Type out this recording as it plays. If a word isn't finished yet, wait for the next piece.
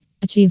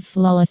Achieve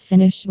flawless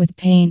finish with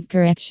paint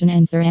correction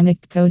and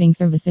ceramic coating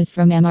services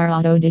from MR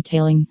Auto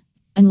Detailing.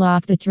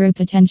 Unlock the true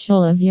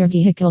potential of your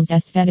vehicle's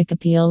aesthetic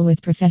appeal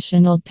with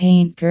professional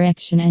paint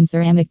correction and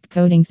ceramic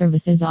coating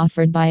services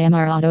offered by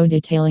MR Auto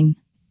Detailing.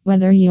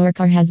 Whether your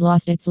car has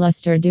lost its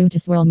luster due to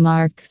swirl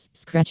marks,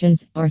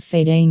 scratches, or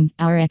fading,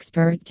 our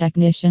expert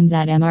technicians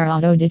at MR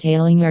Auto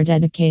Detailing are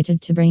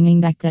dedicated to bringing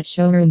back that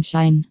showroom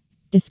shine.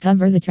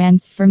 Discover the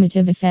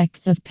transformative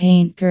effects of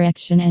paint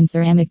correction and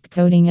ceramic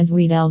coating as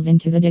we delve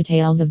into the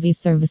details of these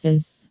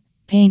services.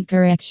 Paint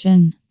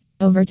correction.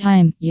 Over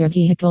time, your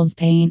vehicle's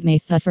paint may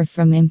suffer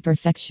from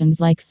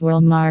imperfections like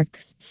swirl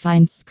marks,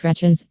 fine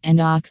scratches,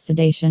 and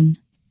oxidation.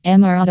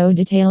 MR Auto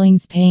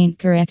Detailing's paint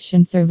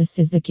correction service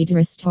is the key to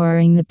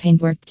restoring the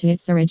paintwork to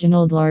its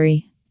original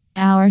glory.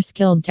 Our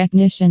skilled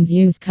technicians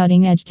use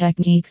cutting-edge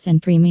techniques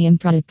and premium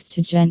products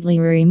to gently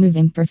remove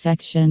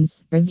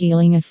imperfections,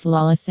 revealing a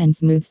flawless and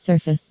smooth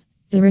surface.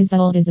 The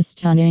result is a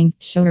stunning,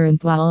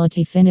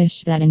 showroom-quality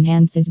finish that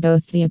enhances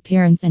both the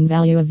appearance and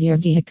value of your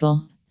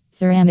vehicle.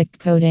 Ceramic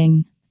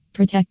coating.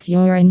 Protect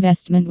your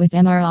investment with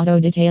MR Auto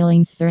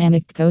Detailing's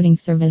ceramic coating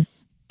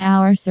service.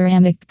 Our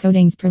ceramic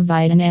coatings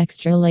provide an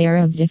extra layer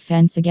of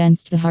defense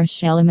against the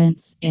harsh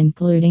elements,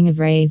 including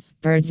abrades,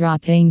 bird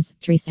droppings,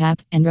 tree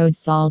sap, and road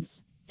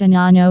salts. The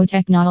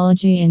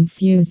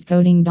nanotechnology-infused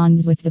coating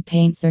bonds with the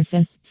paint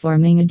surface,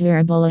 forming a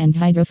durable and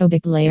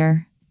hydrophobic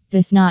layer.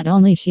 This not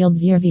only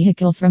shields your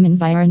vehicle from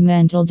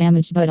environmental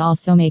damage but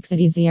also makes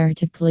it easier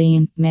to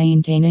clean,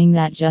 maintaining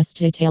that just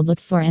detailed look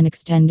for an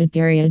extended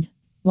period.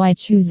 Why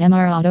choose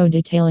MR Auto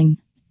Detailing?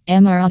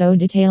 MR Auto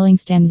Detailing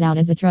stands out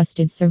as a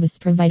trusted service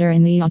provider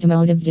in the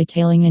automotive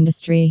detailing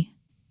industry.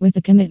 With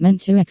a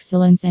commitment to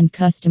excellence and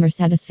customer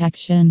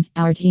satisfaction,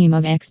 our team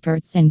of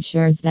experts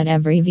ensures that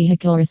every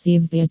vehicle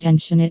receives the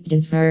attention it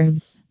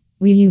deserves.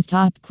 We use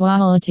top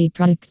quality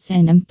products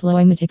and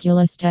employ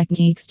meticulous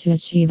techniques to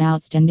achieve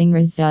outstanding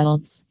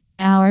results.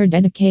 Our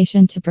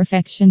dedication to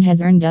perfection has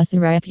earned us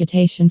a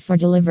reputation for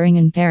delivering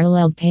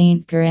unparalleled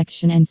paint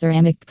correction and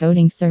ceramic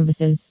coating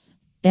services.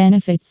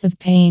 Benefits of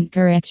paint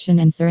correction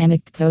and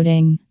ceramic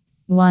coating.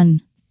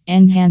 1.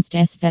 Enhanced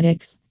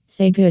aesthetics.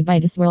 Say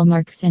goodbye to swirl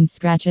marks and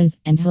scratches,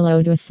 and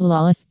hello to a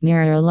flawless,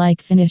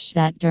 mirror-like finish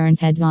that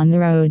turns heads on the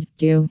road.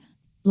 2.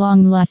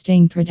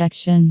 Long-lasting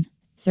protection.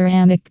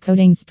 Ceramic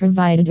coatings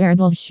provide a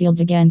durable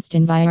shield against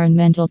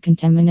environmental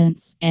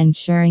contaminants,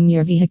 ensuring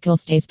your vehicle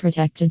stays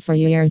protected for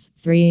years.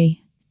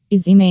 3.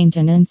 Easy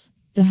maintenance.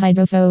 The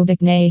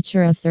hydrophobic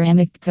nature of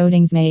ceramic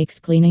coatings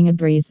makes cleaning a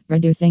breeze,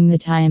 reducing the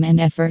time and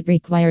effort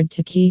required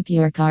to keep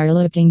your car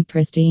looking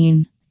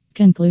pristine.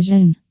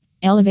 Conclusion.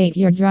 Elevate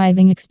your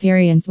driving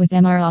experience with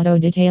MR Auto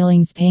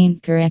Detailing's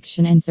paint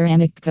correction and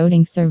ceramic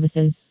coating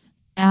services.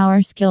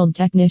 Our skilled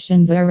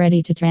technicians are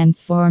ready to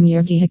transform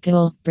your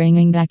vehicle,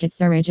 bringing back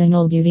its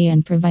original beauty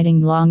and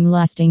providing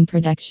long-lasting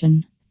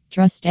protection.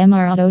 Trust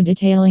MR Auto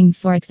Detailing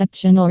for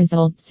exceptional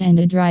results and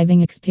a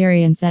driving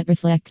experience that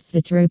reflects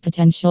the true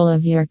potential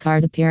of your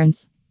car's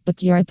appearance.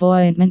 Book your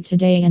appointment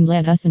today and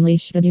let us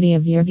unleash the beauty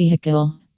of your vehicle.